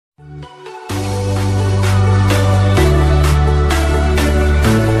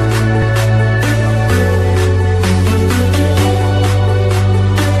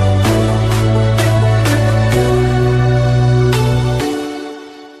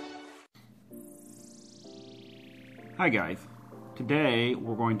Hi guys, today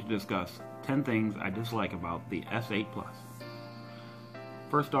we're going to discuss 10 things I dislike about the S8 Plus.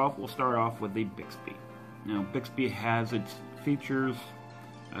 First off, we'll start off with the Bixby. Now, Bixby has its features,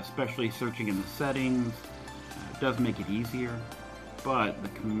 especially searching in the settings. It does make it easier, but the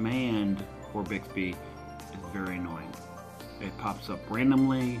command for Bixby is very annoying. It pops up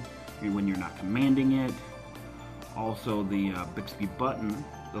randomly when you're not commanding it. Also, the Bixby button,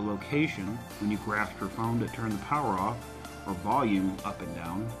 the location, when you grasp your phone to turn the power off or volume up and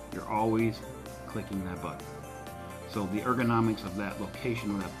down, you're always clicking that button. So the ergonomics of that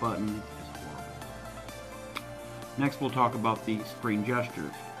location of that button is horrible. Next, we'll talk about the screen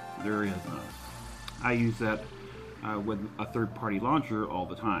gestures. There is none. I use that with a third-party launcher all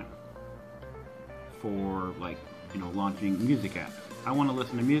the time for, launching music apps. I want to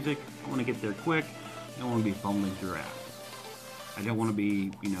listen to music. I want to get there quick. I don't want to be fumbling through apps. I don't want to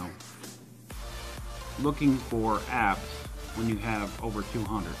be, looking for apps when you have over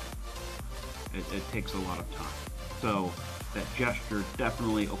 200. It takes a lot of time. So that gesture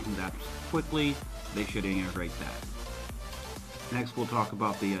definitely opens apps quickly. They should integrate that. Next, we'll talk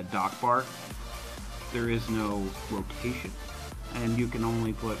about the dock bar. There is no rotation, and you can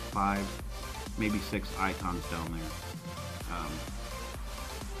only put 5, maybe 6 icons down there.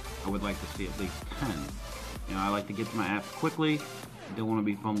 I would like to see at least 10. I like to get to my apps quickly. I don't want to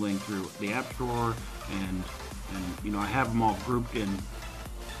be fumbling through the App Store, and I have them all grouped in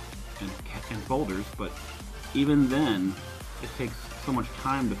folders, but even then, it takes so much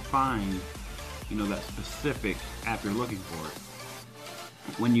time to find, that specific app you're looking for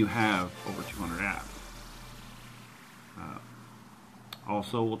when you have over 200 apps.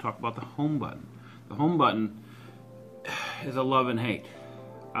 Also, we'll talk about the home button. The home button is a love and hate.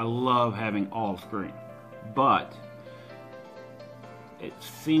 I love having all screen, but it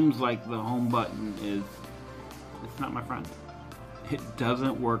seems like the home button it's not my friend. It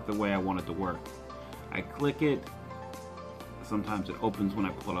doesn't work the way I want it to work. I click it, sometimes it opens when I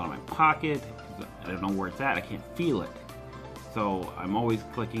pull it out of my pocket. I don't know where it's at, I can't feel it. So I'm always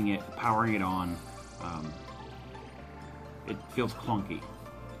clicking it, powering it on. It feels clunky.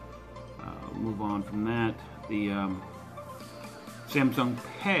 Move on from that. The Samsung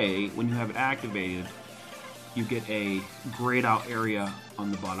Pay, when you have it activated, you get a grayed out area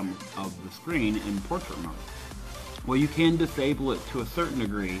on the bottom of the screen in portrait mode. Well, you can disable it to a certain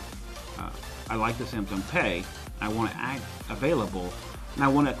degree. I like the Samsung Pay. I want it available, and I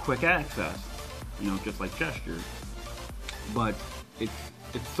want it quick access, just like gestures. But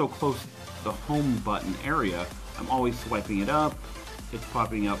it's so close to the home button area, I'm always swiping it up. It's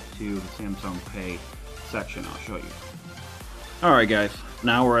popping up to the Samsung Pay section. I'll show you. Alright guys,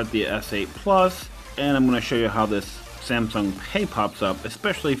 now we're at the S8 Plus, and I'm going to show you how this Samsung Pay pops up,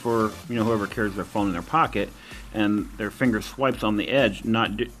 especially for whoever carries their phone in their pocket and their finger swipes on the edge,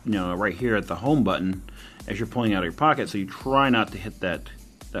 not right here at the home button as you're pulling out of your pocket. So you try not to hit that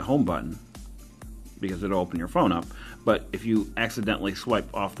home button because it'll open your phone up. But if you accidentally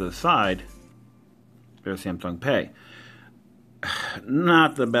swipe off to the side, there's Samsung Pay.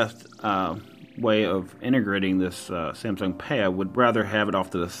 Not the best way of integrating this Samsung Pay. I would rather have it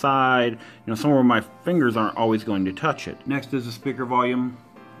off to the side, somewhere where my fingers aren't always going to touch it. Next is the speaker volume.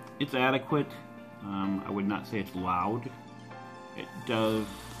 It's adequate. I would not say it's loud. It does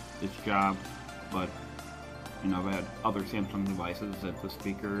its job, but I've had other Samsung devices that the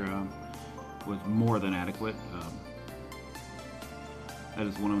speaker was more than adequate. That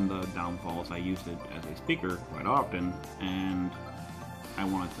is one of the downfalls. I used it as a speaker quite often, and I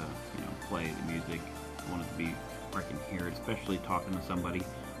wanted to, play the music. I wanted to be where I can hear it, especially talking to somebody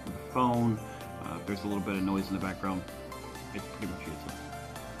with a phone. If there's a little bit of noise in the background, it's pretty much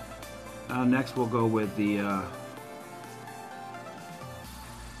useless. Next, we'll go with the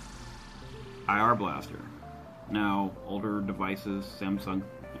IR blaster. Now, older devices, Samsung,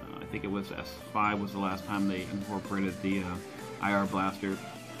 I think it was S5 was the last time they incorporated the IR blaster.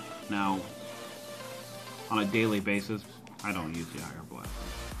 Now, on a daily basis, I don't use the IR blaster,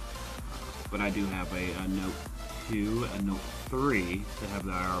 but I do have a Note 2, a Note 3 that have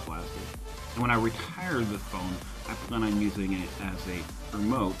the IR blaster. And when I retire this phone, I plan on using it as a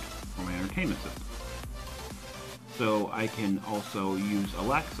remote for my entertainment system. So I can also use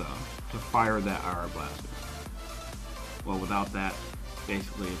Alexa to fire that IR blaster. Well, without that,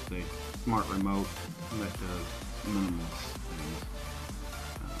 basically it's a smart remote that does minimal things.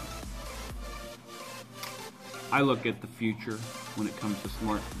 I look at the future when it comes to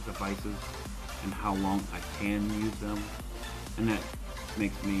smart devices and how long I can use them, and that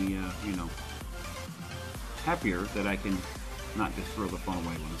makes me, happier that I can not just throw the phone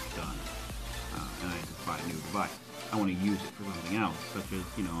away when it's done, and I just buy a new device. I want to use it for something else, such as,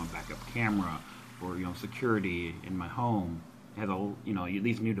 you know, a backup camera or, you know, security in my home. It has all, you know,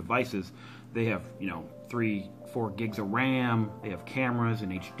 these new devices, they have, you know, 3-4 gigs of RAM, they have cameras in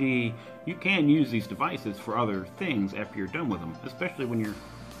HD. You can use these devices for other things after you're done with them, especially when you're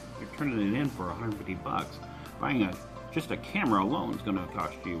turning it in for $150. Buying just a camera alone is going to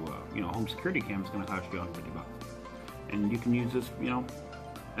cost you, you know, a home security cam is going to cost you $150. And you can use this, you know,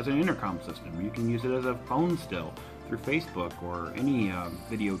 as an intercom system. You can use it as a phone still through Facebook or any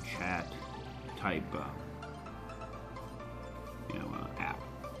video chat type, you know, app.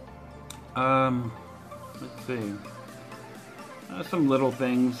 Let's see. Some little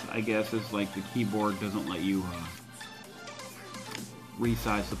things, I guess, is like the keyboard doesn't let you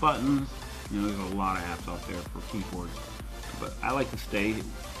resize the buttons. You know, there's a lot of apps out there for keyboards, but I like to stay,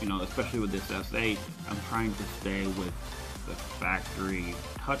 you know, especially with this S8, I'm trying to stay with the factory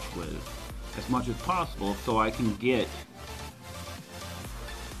TouchWiz as much as possible so I can get,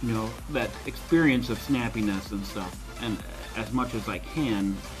 you know, that experience of snappiness and stuff, and as much as I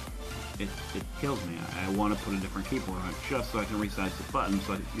can. It kills me. I want to put a different keyboard on it just so I can resize the buttons.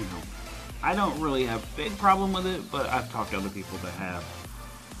 But, you know, I don't really have a big problem with it, but I've talked to other people that have.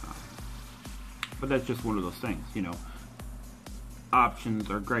 But that's just one of those things, you know. Options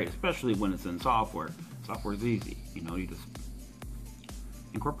are great, especially when it's in software. Software's easy, you know, you just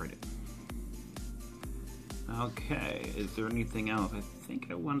incorporate it. Okay, is there anything else? I think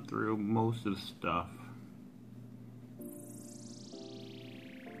I went through most of the stuff.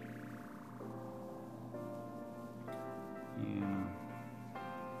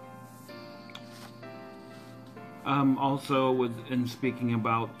 Also, in speaking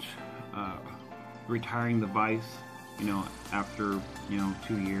about retiring the device, you know, after, you know,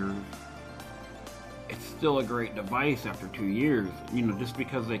 2 years, it's still a great device after 2 years. You know, just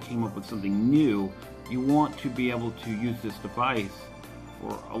because they came up with something new, you want to be able to use this device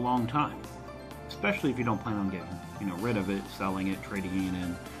for a long time, especially if you don't plan on getting, you know, rid of it, selling it, trading it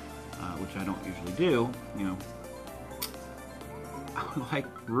in, which I don't usually do. You know, I like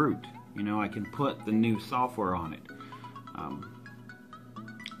root. You know, I can put the new software on it.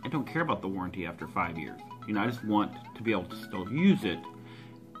 I don't care about the warranty after 5 years. You know, I just want to be able to still use it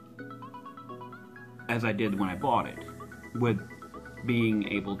as I did when I bought it, with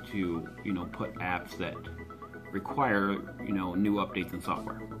being able to, you know, put apps that require, you know, new updates in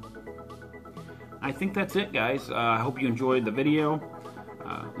software. I think that's it, guys. I hope you enjoyed the video.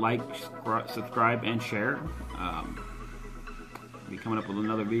 Like, subscribe, and share. I'll be coming up with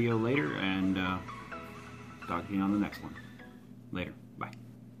another video later, and talk to you on the next one. Later. Bye.